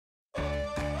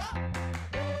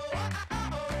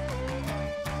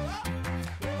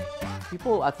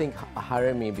People, I think,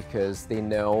 hire me because they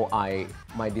know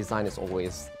my design is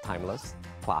always timeless,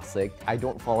 classic. I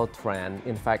don't follow trend.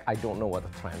 In fact, I don't know what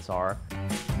the trends are.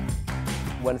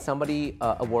 When somebody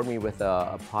award me with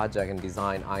a project and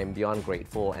design, I'm beyond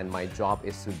grateful, and my job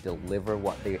is to deliver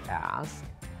what they ask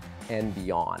and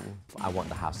beyond. I want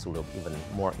the house to look even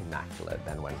more immaculate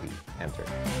than when we entered.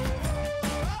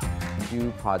 Do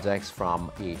projects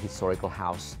from a historical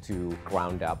house to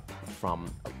ground up from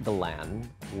the land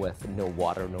with no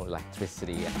water, no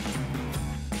electricity.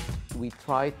 We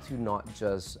try to not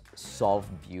just solve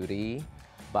beauty,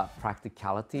 but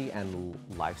practicality and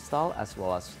lifestyle, as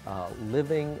well as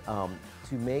living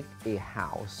to make a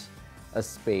house a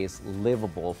space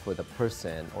livable for the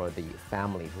person or the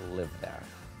family who live there.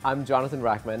 I'm Jonathan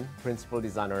Rachman, principal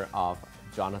designer of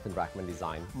Jonathan Rachman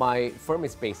Design. My firm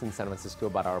is based in San Francisco,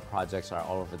 but our projects are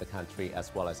all over the country,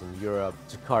 as well as in Europe,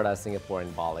 Jakarta, Singapore,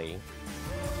 and Bali.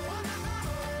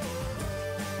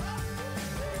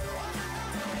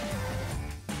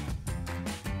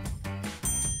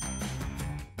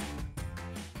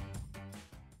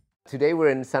 Today we're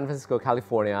in San Francisco,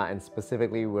 California, and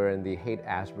specifically we're in the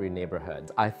Haight-Ashbury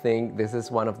neighborhood. I think this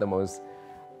is one of the most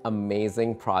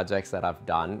amazing projects that I've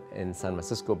done in San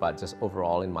Francisco, but just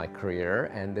overall in my career.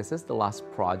 And this is the last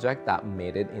project that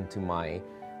made it into my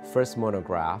first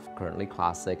monograph, currently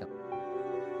classic.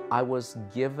 I was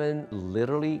given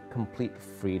literally complete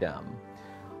freedom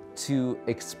to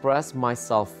express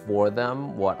myself for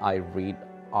them, what I read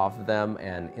of them,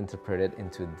 and interpret it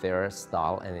into their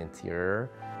style and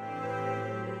interior.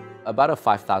 About a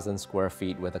 5,000 square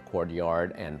feet with a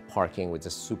courtyard and parking, which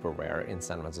is super rare in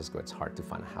San Francisco. It's hard to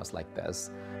find a house like this.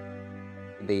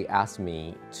 They asked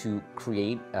me to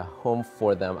create a home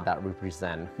for them that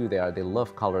represent who they are. They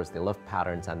love colors, they love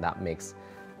patterns, and that makes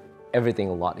everything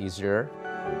a lot easier.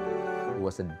 It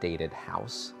was a dated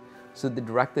house. So the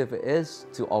directive is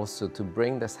to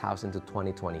bring this house into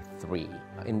 2023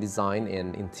 in design,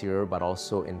 in interior, but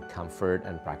also in comfort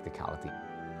and practicality.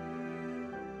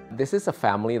 This is a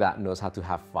family that knows how to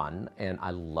have fun, and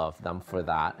I love them for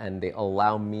that, and they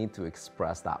allow me to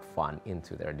express that fun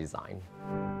into their design.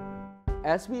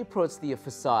 As we approach the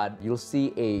facade, you'll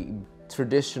see a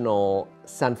traditional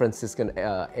San Franciscan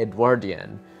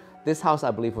Edwardian. This house,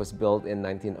 I believe, was built in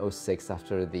 1906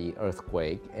 after the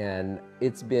earthquake, and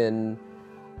it's been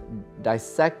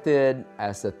dissected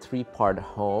as a three-part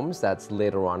homes that's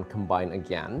later on combined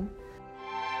again.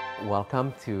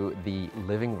 Welcome to the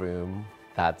living room.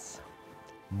 That's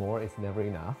more is never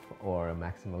enough, or a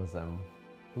maximalism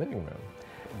living room.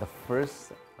 The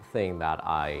first thing that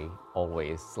I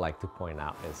always like to point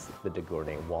out is the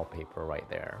degrading wallpaper right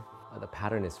there. The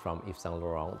pattern is from Yves Saint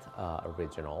Laurent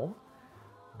original,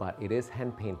 but it is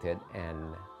hand painted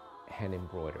and hand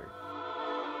embroidered.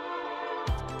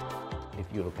 If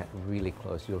you look at really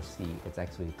close, you'll see it's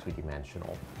actually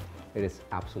three-dimensional. It is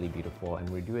absolutely beautiful, and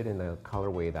we do it in a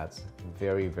colorway that's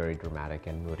very, very dramatic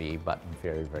and moody, but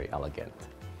very, very elegant.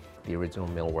 The original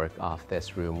millwork of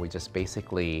this room, we just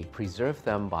basically preserve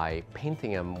them by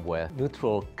painting them with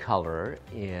neutral color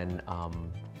in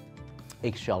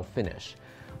eggshell finish.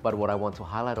 But what I want to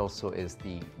highlight also is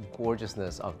the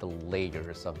gorgeousness of the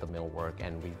layers of the millwork,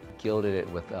 and we gilded it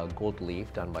with a gold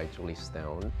leaf done by Julie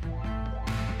Stone.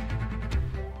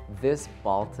 This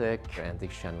Baltic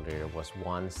antique chandelier was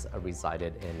once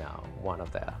resided in one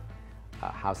of the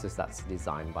houses that's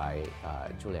designed by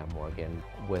Julia Morgan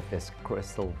with this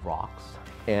crystal rocks.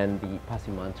 And the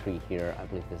Pasiman tree here, I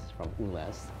believe this is from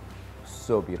Ules.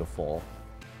 So beautiful.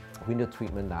 Window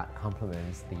treatment that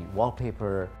complements the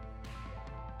wallpaper.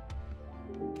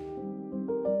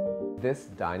 This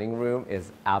dining room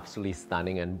is absolutely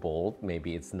stunning and bold.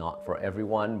 Maybe it's not for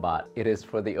everyone, but it is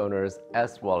for the owners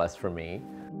as well as for me.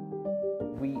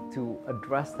 To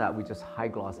address that, we just high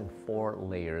gloss in 4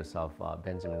 layers of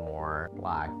Benjamin Moore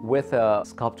black with a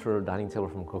sculptural dining table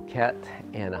from Coquette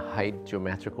and a height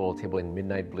geometrical table in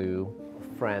midnight blue,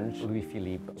 French Louis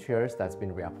Philippe chairs that's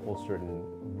been reupholstered in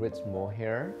rich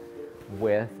mohair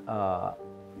with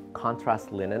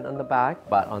contrast linen on the back.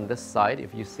 But on this side,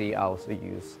 if you see, I also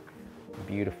use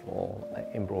beautiful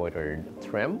embroidered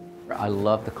trim. I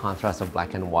love the contrast of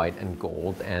black and white and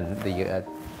gold, and the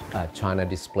China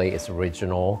display is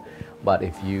original, but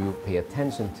if you pay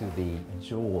attention to the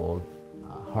jeweled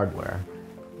hardware,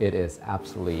 it is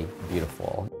absolutely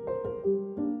beautiful.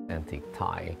 Antique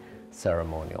Thai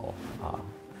ceremonial.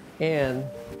 And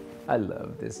I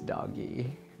love this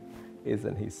doggy.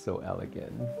 Isn't he so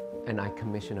elegant? And I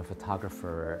commissioned a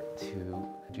photographer to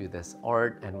do this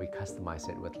art, and we customized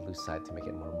it with lucite to make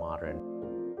it more modern.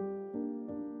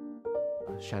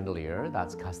 chandelier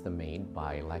that's custom made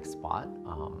by Lex Spot.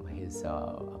 He's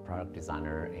a product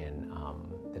designer in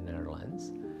the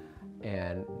Netherlands.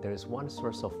 And there's one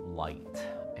source of light,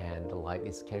 and the light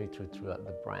is carried throughout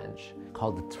the branch,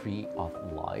 called the Tree of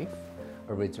Life.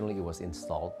 Originally, it was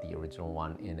installed, the original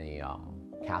one, in a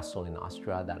castle in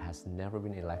Austria that has never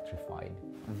been electrified.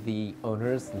 The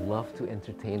owners love to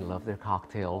entertain, love their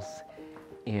cocktails,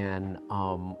 and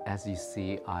as you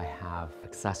see, I have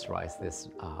accessorized this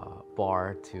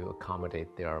bar to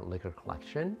accommodate their liquor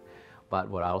collection. But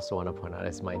what I also want to point out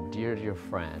is my dear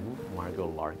friend, Margot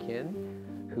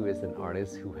Larkin, who is an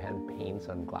artist who hand paints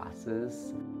on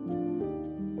glasses.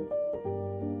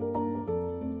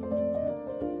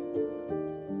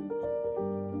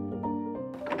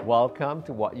 Welcome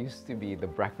to what used to be the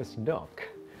breakfast nook.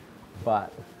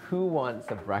 But who wants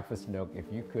a breakfast nook if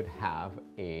you could have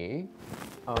a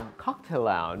cocktail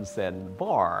lounge and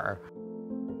bar?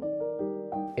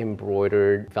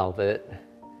 Embroidered velvet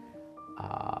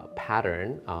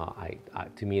pattern.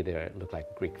 To me, they look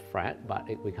like Greek fret, but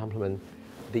we complement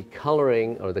the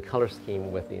coloring or the color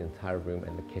scheme with the entire room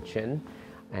and the kitchen.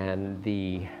 And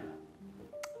the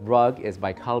rug is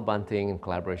by Carl Bunting in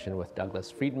collaboration with Douglas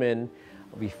Friedman.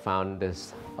 We found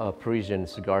this Parisian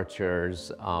cigar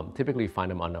chairs. Typically find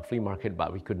them on a flea market,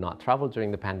 but we could not travel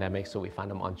during the pandemic, so we found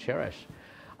them on Cherish.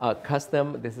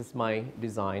 Custom, this is my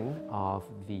design of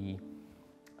the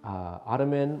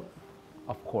ottoman,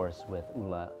 of course, with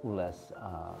Ulla's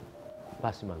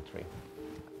Plasiman.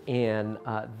 And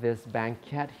this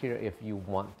banquette here, if you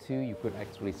want to, you could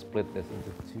actually split this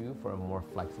into two for a more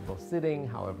flexible sitting,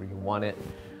 however you want it.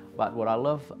 But what I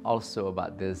love also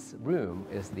about this room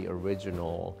is the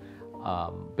original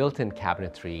built-in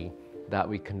cabinetry that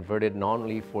we converted not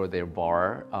only for their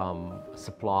bar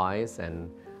supplies and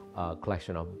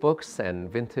collection of books and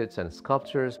vintage and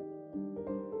sculptures.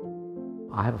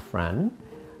 I have a friend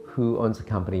who owns a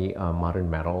company, Modern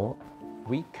Metal.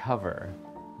 We cover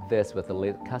this with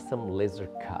a custom laser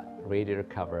cut radiator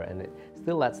cover, and it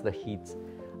still lets the heat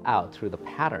out through the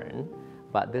pattern.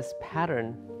 But this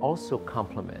pattern also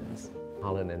complements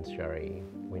Holland and Sherry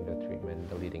window treatment,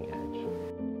 the leading edge.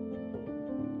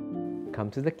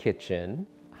 Come to the kitchen.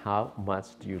 How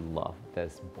much do you love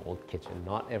this bold kitchen?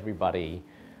 Not everybody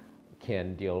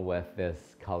can deal with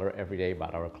this color every day,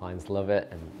 but our clients love it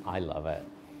and I love it.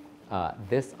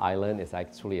 This island is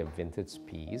actually a vintage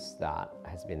piece that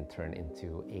has been turned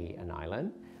into an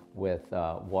island with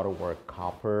waterwork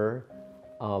copper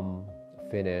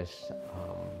finish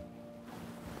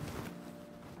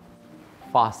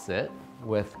faucet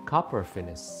with copper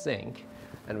finish sink,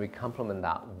 and we complement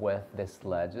that with these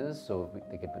ledges so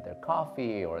they can put their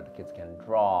coffee, or the kids can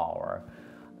draw, or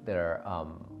their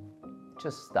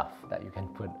just stuff that you can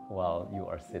put while you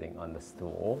are sitting on the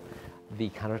stool. The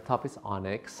countertop is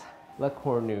onyx. Le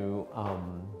Cornu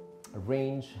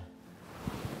range,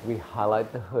 we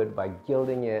highlight the hood by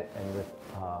gilding it and with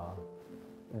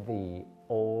the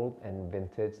old and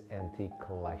vintage antique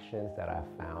collections that I've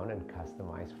found and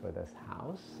customized for this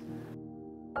house.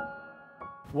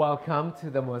 Welcome to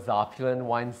the most opulent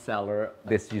wine cellar.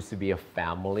 This used to be a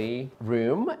family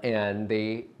room, and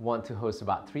they want to host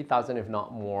about 3,000, if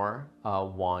not more,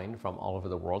 wine from all over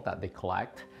the world that they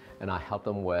collect. And I help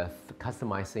them with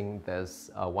customizing this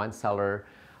wine cellar,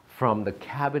 from the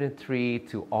cabinetry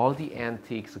to all the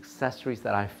antiques, accessories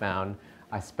that I found.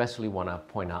 I especially want to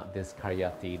point out this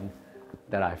caryatid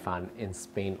that I found in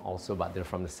Spain also, but they're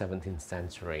from the 17th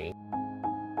century.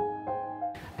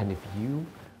 And if you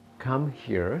come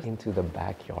here into the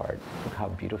backyard, look how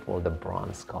beautiful the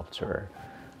bronze sculpture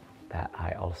that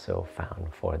I also found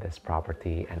for this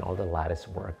property, and all the lattice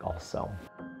work also.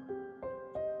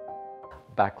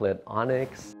 Backlit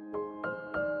onyx,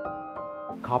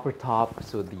 copper top,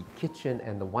 so the kitchen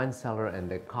and the wine cellar and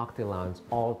the cocktail lounge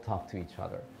all talk to each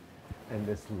other. And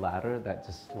this ladder that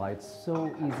just slides so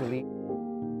easily.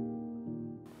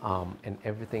 And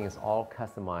everything is all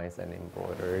customized and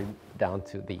embroidered down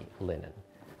to the linen.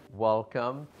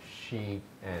 Welcome, chic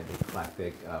and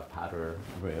eclectic powder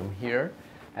room here.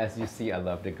 As you see, I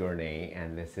love the gourmet,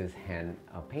 and this is hand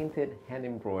painted, hand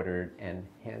embroidered, and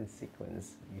hand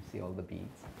sequenced. You see all the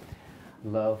beads.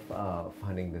 Love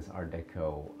finding this Art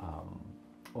Deco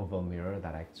oval mirror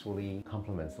that actually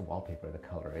complements the wallpaper, the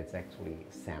color. It's actually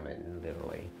salmon,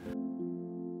 literally.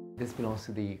 This belongs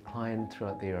to the client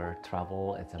throughout their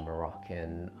travel. It's a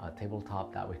Moroccan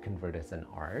tabletop that we convert as an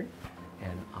art,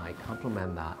 and I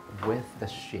complement that with the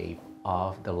shape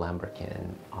of the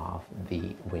lambrequin of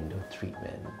the window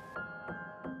treatment.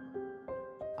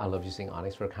 I love using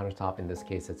onyx for a countertop. In this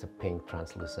case, it's a pink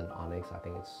translucent onyx. I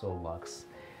think it's so luxe.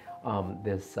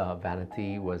 This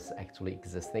vanity was actually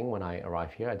existing when I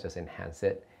arrived here. I just enhanced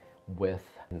it with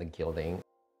the gilding.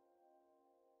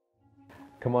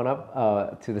 Come on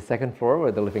up to the second floor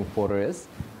where the living quarter is.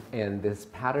 And this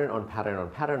pattern on pattern on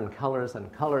pattern, colors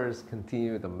and colors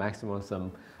continue, the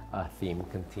maximalism theme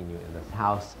continue in this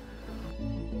house.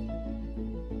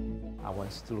 I want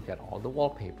us to look at all the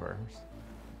wallpapers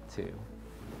too.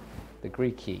 The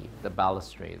Greek key, the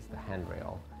balustrades, the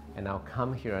handrail. And now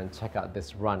come here and check out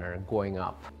this runner going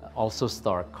up. Also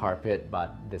stark carpet,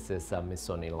 but this is a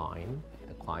Missoni line.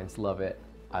 The clients love it.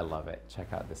 I love it.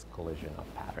 Check out this collision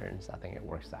of patterns. I think it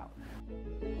works out.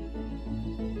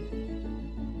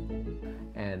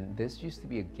 And this used to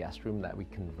be a guest room that we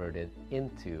converted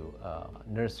into a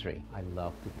nursery. I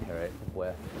love to pair it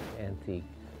with antique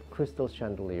crystal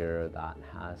chandelier that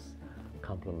has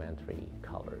complementary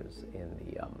colors in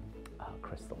the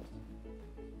crystals.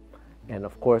 And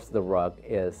of course the rug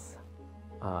is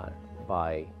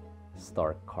by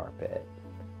Stark Carpet,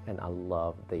 and I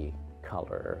love the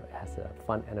color. It has a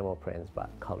fun animal prints but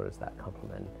colors that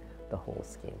complement the whole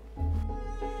scheme.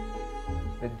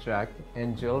 The Jack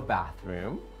and Jill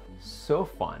bathroom, so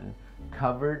fun,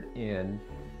 covered in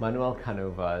Manuel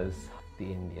Canova's The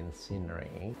Indian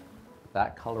Scenery.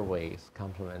 That colorways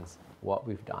complements what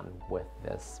we've done with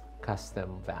this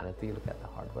custom vanity. Look at the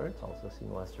hardware, it's also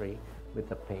seamlessly with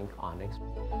the pink onyx.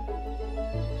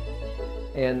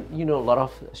 And you know, a lot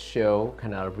of show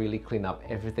kind of really clean up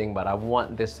everything, but I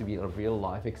want this to be a real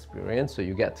life experience, so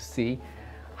you get to see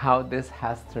how this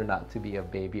has turned out to be a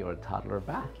baby or a toddler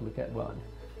bath. Look at one.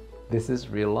 This is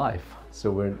real life. So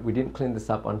we didn't clean this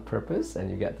up on purpose, and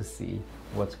you get to see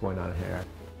what's going on here.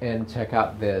 And check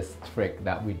out this trick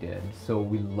that we did. So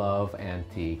we love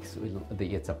antiques.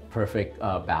 It's a perfect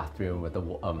bathroom with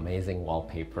an amazing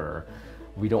wallpaper.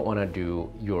 We don't want to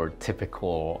do your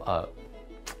typical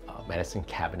medicine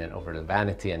cabinet over the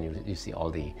vanity, and you see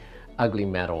all the ugly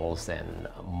metals and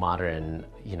modern,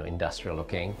 industrial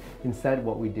looking. Instead,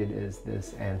 what we did is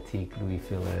this antique Louis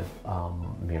Philippe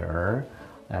mirror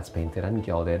that's painted and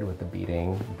gilded with the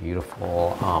beading,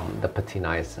 beautiful. The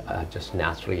patina is just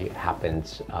naturally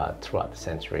happens throughout the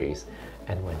centuries.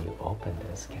 And when you open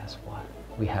this, guess what?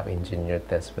 We have engineered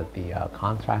this with the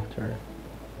contractor,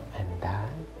 and that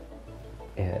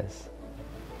is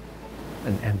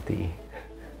an empty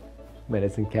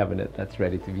medicine cabinet that's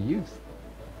ready to be used.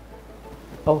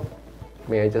 Oh,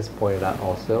 may I just point out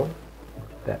also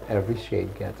that every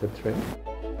shade gets a trim.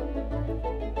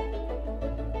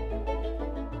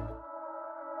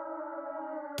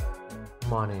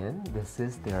 Come on in. This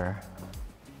is their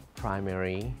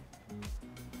primary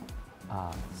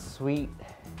suite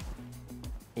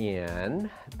in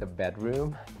the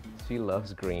bedroom. She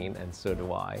loves green, and so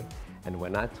do I. And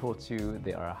when I told you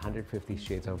there are 150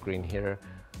 shades of green here,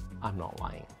 I'm not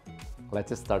lying. Let's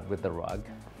just start with the rug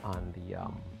on the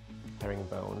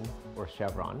herringbone or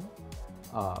chevron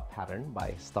pattern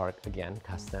by Stark, again,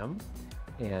 custom.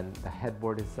 And the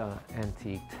headboard is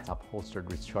antique, upholstered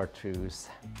with chartreuse,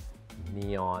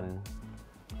 neon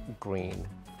green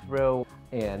throw.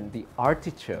 And the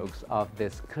artichokes of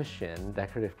this cushion,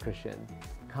 decorative cushion,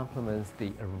 complements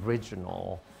the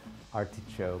original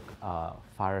artichoke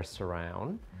fire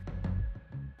surround.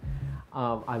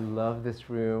 I love this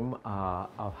room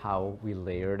of how we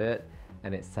layered it,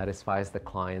 and it satisfies the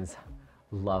client's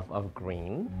love of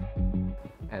green.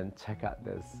 And check out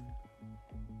this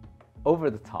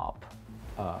over-the-top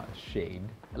shade.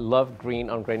 I love green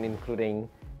on green, including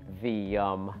the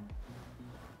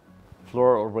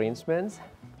floral arrangements.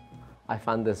 I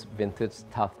found this vintage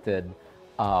tufted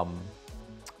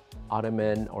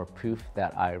ottoman or pouf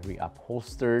that I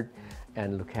reupholstered,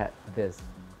 and look at this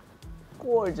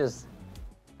gorgeous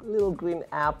little green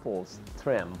apples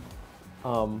trim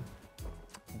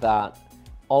that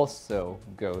also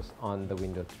goes on the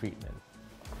window treatment.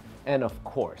 And of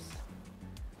course,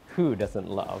 who doesn't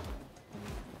love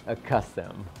a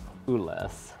custom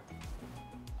Ules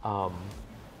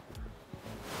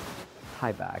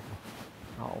high back?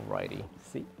 Alrighty,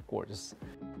 see, gorgeous.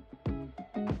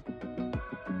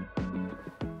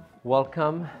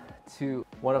 Welcome to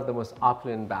one of the most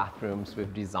opulent bathrooms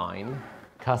we've designed.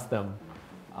 Custom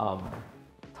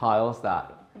tiles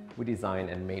that we designed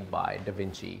and made by Da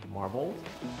Vinci marbles.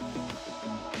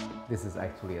 This is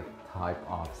actually a type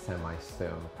of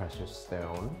semi-stone, precious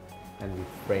stone, and we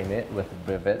frame it with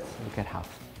rivets. Look at how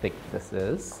thick this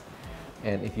is.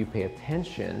 And if you pay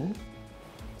attention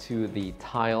to the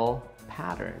tile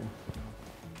pattern,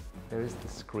 there is the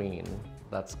screen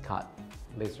that's cut,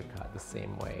 laser cut the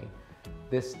same way.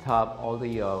 This tub, all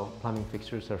the plumbing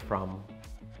fixtures are from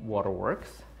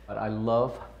Waterworks, but I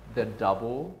love the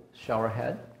double shower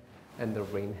head and the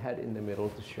rain head in the middle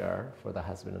to share for the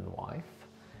husband and wife,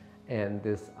 and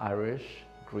this Irish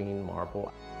green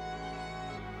marble.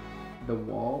 The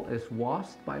wall is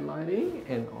washed by lighting,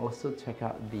 and also check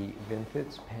out the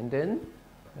vintage pendant.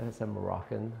 That's a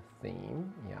Moroccan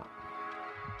theme, yeah.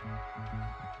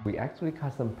 We actually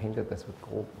custom painted this with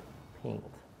gold paint,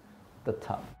 the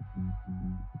tub.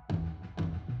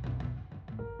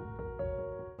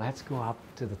 Let's go up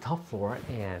to the top floor,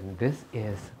 and this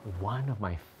is one of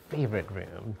my favorite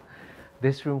rooms.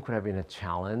 This room could have been a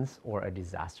challenge or a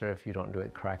disaster if you don't do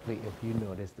it correctly. If you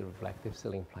notice, the reflective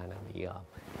ceiling plan and the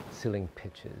ceiling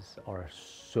pitches are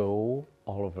so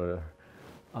all over.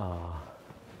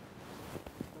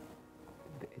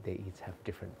 They each have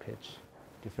different pitch,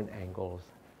 different angles,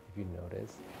 if you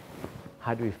notice.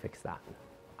 How do we fix that?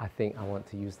 I think I want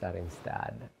to use that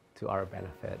instead to our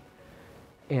benefit,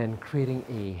 and creating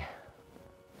a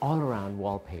all-around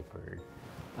wallpaper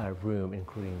room,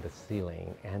 including the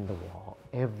ceiling and the wall,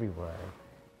 everywhere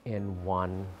in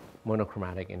one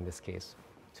monochromatic, in this case,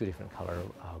 two different color,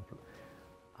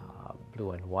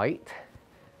 blue and white.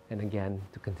 And again,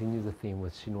 to continue the theme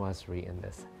with chinoiserie in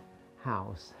this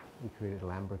house, we created a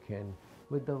lambrequin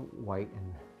with the white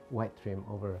and white trim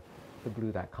over the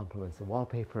blue that complements the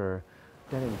wallpaper.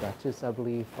 Then in Duchess, I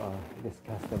believe, this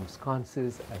custom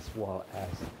sconces as well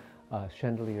as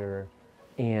chandelier,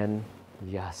 and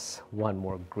yes, one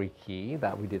more Greek key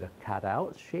that we did a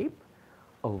cutout shape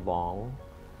along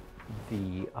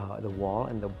the wall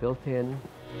and the built-in,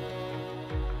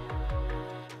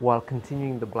 while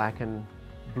continuing the black and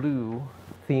blue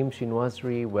theme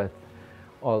chinoiserie with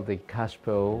all the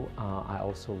cachepot. I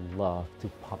also love to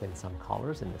pop in some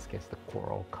colors, in this case the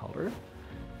coral color.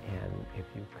 And if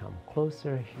you come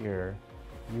closer here,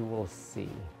 you will see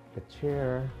the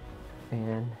chair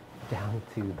and down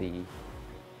to the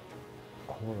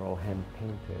coral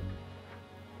hand-painted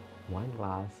wine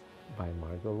glass by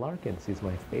Margot Larkin. She's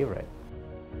my favorite.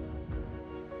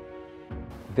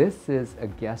 This is a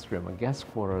guest room, a guest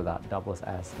quarter that doubles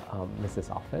as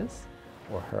Mrs. Office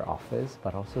or her office,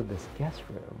 but also this guest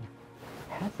room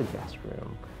has a guest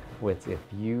room, which if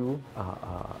you,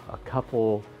 a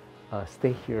couple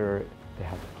stay here, they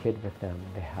have a kid with them,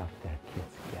 they have their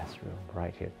kids' guest room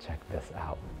right here. Check this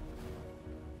out.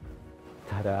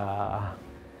 Ta-da!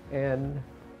 And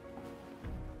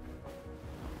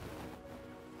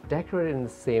decorated in the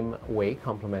same way,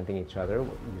 complementing each other,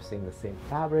 using the same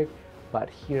fabric, but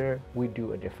here we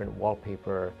do a different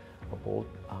wallpaper, a bold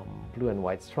blue and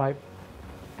white stripe,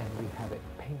 and we have it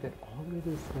painted all the way to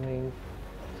the ceiling,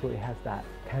 so it has that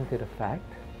tinted effect,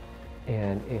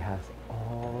 and it has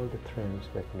all the trims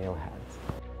with nail heads.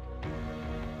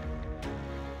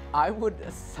 I would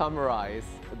summarize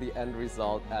the end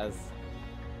result as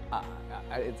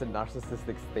it's a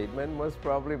narcissistic statement most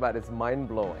probably, but it's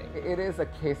mind-blowing. It is a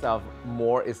case of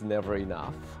more is never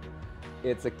enough.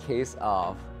 It's a case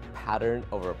of pattern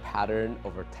over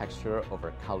texture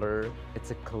over color.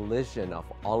 It's a collision of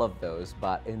all of those,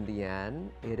 but in the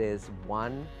end, it is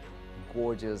one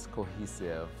gorgeous,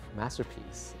 cohesive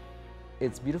masterpiece.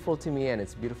 It's beautiful to me, and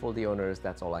it's beautiful to the owners.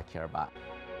 That's all I care about.